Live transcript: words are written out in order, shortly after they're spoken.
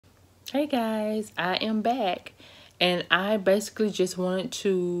Hey guys, I am back, and I basically just wanted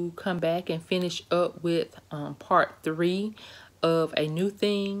to come back and finish up with part 3 of a new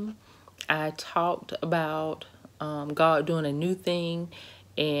thing. I talked about God doing a new thing,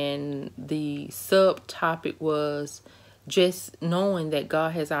 and the subtopic was just knowing that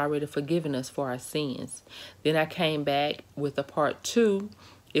God has already forgiven us for our sins. Then I came back with a part 2.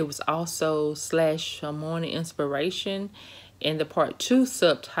 It was also slash morning inspiration, and the part 2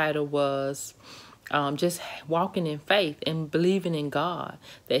 subtitle was just walking in faith and believing in God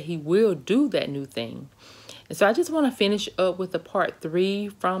that He will do that new thing. And so I just want to finish up with the part 3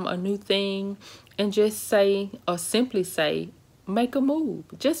 from a new thing and just say, or simply say, make a move.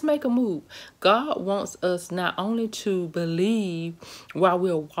 Just make a move. God wants us not only to believe while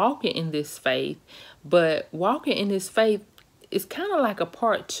we're walking in this faith, but walking in this faith is kind of like a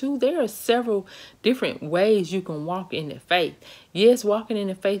part 2. There are several different ways you can walk in the faith. Yes, walking in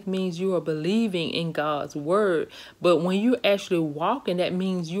the faith means you are believing in God's word, but when you're actually walking, that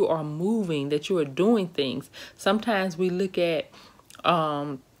means you are moving, that you are doing things. Sometimes we look at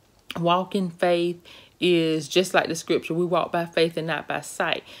walk in faith is just like the scripture. We walk by faith and not by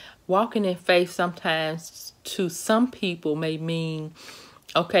sight. Walking in faith sometimes to some people may mean,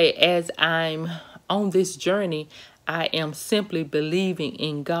 okay, as I'm on this journey, I am simply believing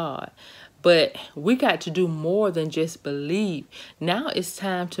in God. But we got to do more than just believe. Now it's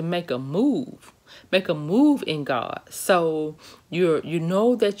time to make a move. Make a move in God. So you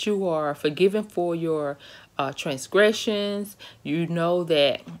know that you are forgiven for your transgressions. You know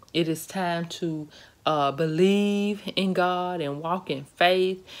that it is time to believe in God and walk in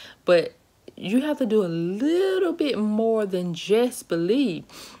faith. But you have to do a little bit more than just believe.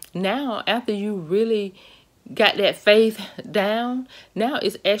 Now, after you really got that faith down, now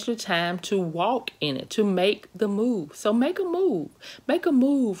it's actually time to walk in it, to make the move. So make a move. Make a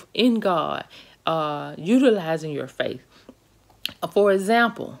move in God, utilizing your faith. For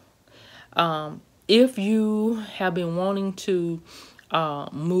example, if you have been wanting to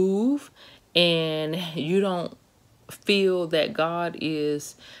move and you don't feel that God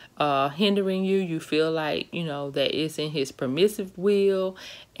is hindering you, you feel like, that it's in His permissive will,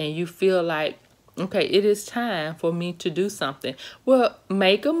 and you feel like, okay, it is time for me to do something. Well,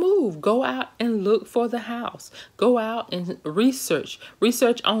 make a move. Go out and look for the house. Go out and research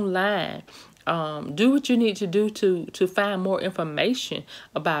online. Do what you need to do to find more information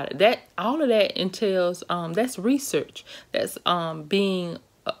about it. That all of that entails that's research. That's being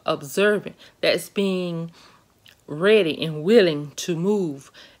observant. That's being ready and willing to move.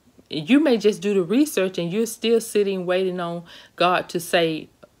 You may just do the research and you're still sitting waiting on God to say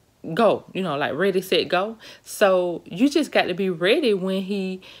go, like ready, set, go. So you just got to be ready when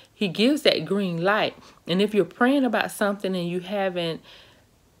he gives that green light. And if you're praying about something and you haven't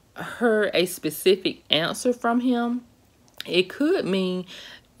heard a specific answer from Him, it could mean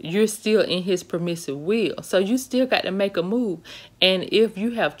you're still in His permissive will. So you still got to make a move. And if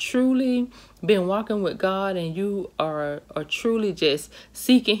you have truly been walking with God and you are truly just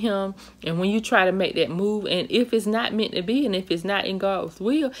seeking Him, and when you try to make that move, and if it's not meant to be, and if it's not in God's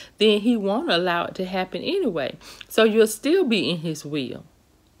will, then He won't allow it to happen anyway. So you'll still be in His will.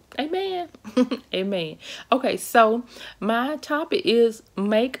 Amen. Amen. Okay, so my topic is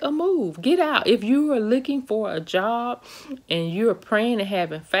make a move. Get out. If you are looking for a job and you're praying and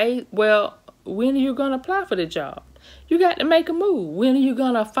having faith, well, when are you going to apply for the job? You got to make a move. When are you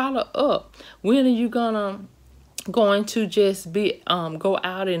going to follow up? When are you going to just be go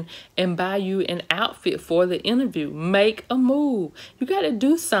out and buy you an outfit for the interview? Make a move. You got to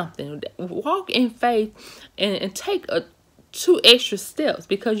do something. Walk in faith and take 2 extra steps,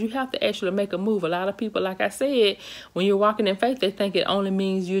 because you have to actually make a move. A lot of people, like I said, when you're walking in faith, they think it only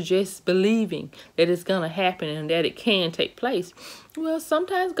means you're just believing that it's going to happen and that it can take place. Well,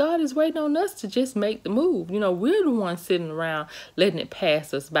 sometimes God is waiting on us to just make the move. We're the ones sitting around letting it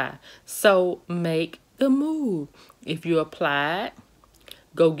pass us by. So make the move. If you applied,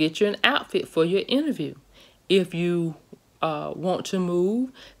 go get you an outfit for your interview. If you want to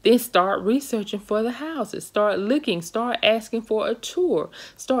move, then start researching for the houses. Start looking. Start asking for a tour.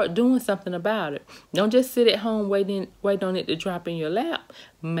 Start doing something about it. Don't just sit at home waiting on it to drop in your lap.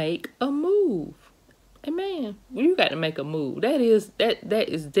 Make a move. Amen. You got to make a move. That is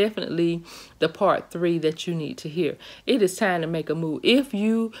definitely the part 3 that you need to hear. It is time to make a move. If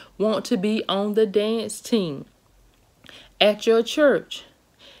you want to be on the dance team at your church,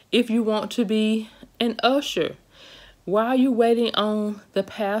 if you want to be an usher, while you're waiting on the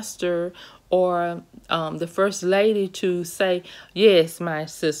pastor or the first lady to say, yes, my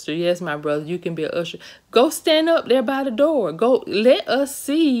sister, yes, my brother, you can be an usher. Go stand up there by the door. Go, let us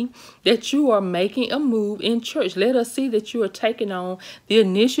see that you are making a move in church. Let us see that you are taking on the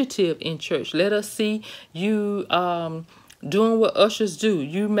initiative in church. Let us see you doing what ushers do.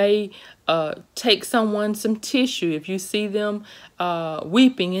 You may take someone some tissue if you see them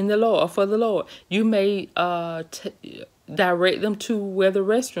weeping in the Lord or for the Lord. You may direct them to where the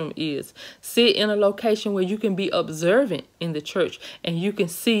restroom is. Sit in a location where you can be observant in the church and you can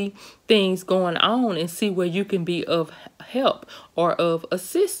see things going on and see where you can be of help or of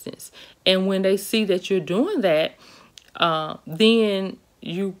assistance. And when they see that you're doing that, then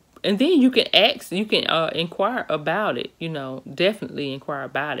you can ask, you can inquire about it, definitely inquire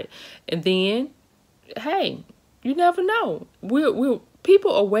about it. And then, hey, you never know.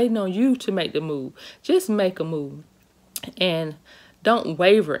 People are waiting on you to make the move. Just make a move. And don't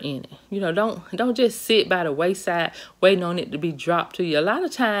waver in it. Don't just sit by the wayside waiting on it to be dropped to you. A lot of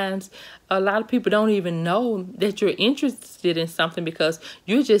times, a lot of people don't even know that you're interested in something because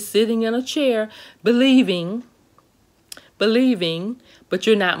you're just sitting in a chair believing, but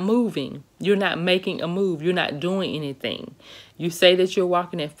you're not moving. You're not making a move. You're not doing anything. You say that you're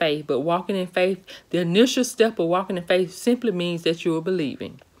walking in faith, but walking in faith, the initial step of walking in faith simply means that you're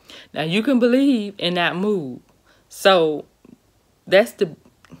believing. Now, you can believe and not move. So that's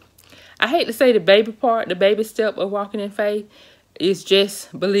I hate to say the baby part, the baby step of walking in faith is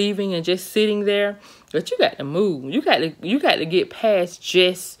just believing and just sitting there. But you got to move. You got to get past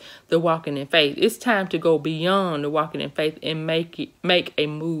just the walking in faith. It's time to go beyond the walking in faith and make a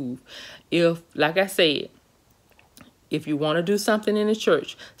move. If, like I said, if you want to do something in the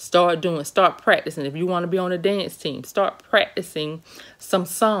church, start practicing. If you want to be on a dance team, start practicing some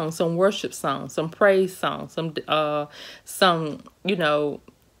songs, some worship songs, some praise songs, some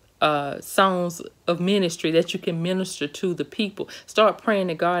songs of ministry that you can minister to the people. Start praying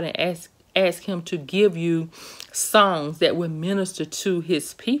to God and ask him to give you songs that will minister to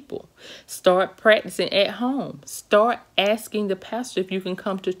his people. Start practicing at home. Start asking the pastor if you can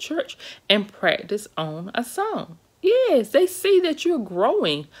come to church and practice on a song. Yes, they see that you're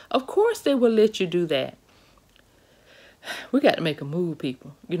growing. Of course they will let you do that. We got to make a move,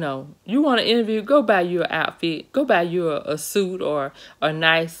 people. You want to interview, go buy you an outfit. Go buy you a suit or a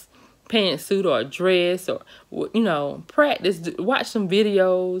nice pantsuit or a dress, or, practice. Watch some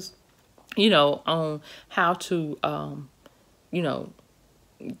videos, on how to,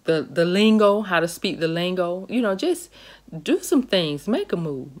 the lingo, how to speak the lingo. Just do some things. Make a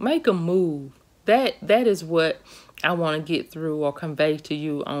move. Make a move. That is what I want to get through or convey to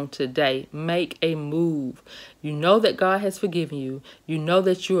you on today. Make a move. You know that God has forgiven you. You know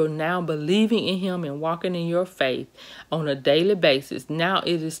that you are now believing in him and walking in your faith on a daily basis. Now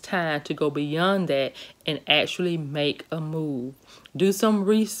it is time to go beyond that and actually make a move. Do some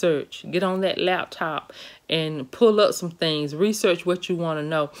research. Get on that laptop and pull up some things. Research what you want to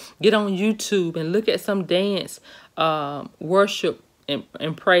know. Get on YouTube and look at some dance, worship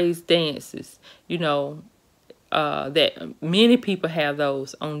and praise dances, that many people have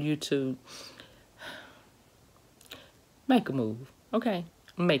those on YouTube. Make a move, okay?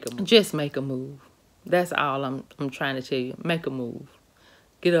 Make a move. Just make a move. That's all I'm trying to tell you. Make a move.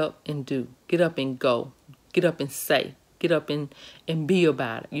 Get up and do. Get up and go. Get up and say. Get up and be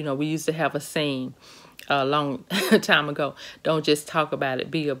about it. We used to have a saying a long time ago. Don't just talk about it,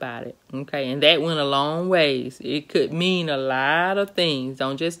 be about it. Okay, and that went a long ways. It could mean a lot of things.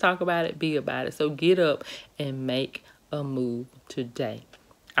 Don't just talk about it, be about it. So get up and make a move today.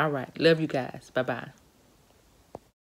 All right, love you guys. Bye-bye.